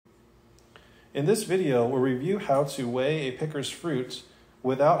In this video, we'll review how to weigh a picker's fruit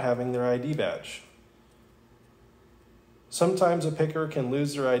without having their ID badge. Sometimes a picker can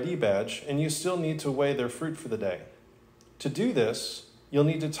lose their ID badge and you still need to weigh their fruit for the day. To do this, you'll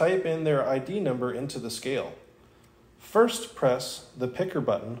need to type in their ID number into the scale. First, press the picker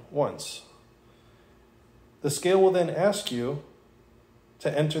button once. The scale will then ask you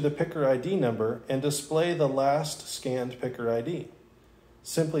to enter the picker ID number and display the last scanned picker ID.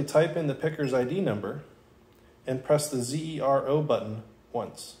 Simply type in the picker's ID number and press the ZERO button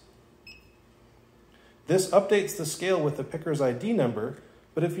once. This updates the scale with the picker's ID number,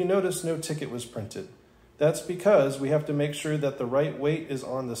 but if you notice, no ticket was printed. That's because we have to make sure that the right weight is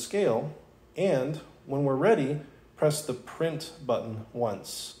on the scale, and when we're ready, press the print button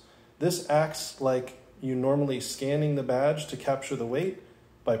once. This acts like you normally scanning the badge to capture the weight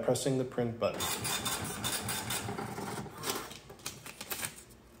by pressing the print button.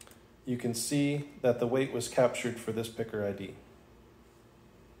 You can see that the weight was captured for this picker ID.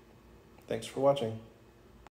 Thanks for watching.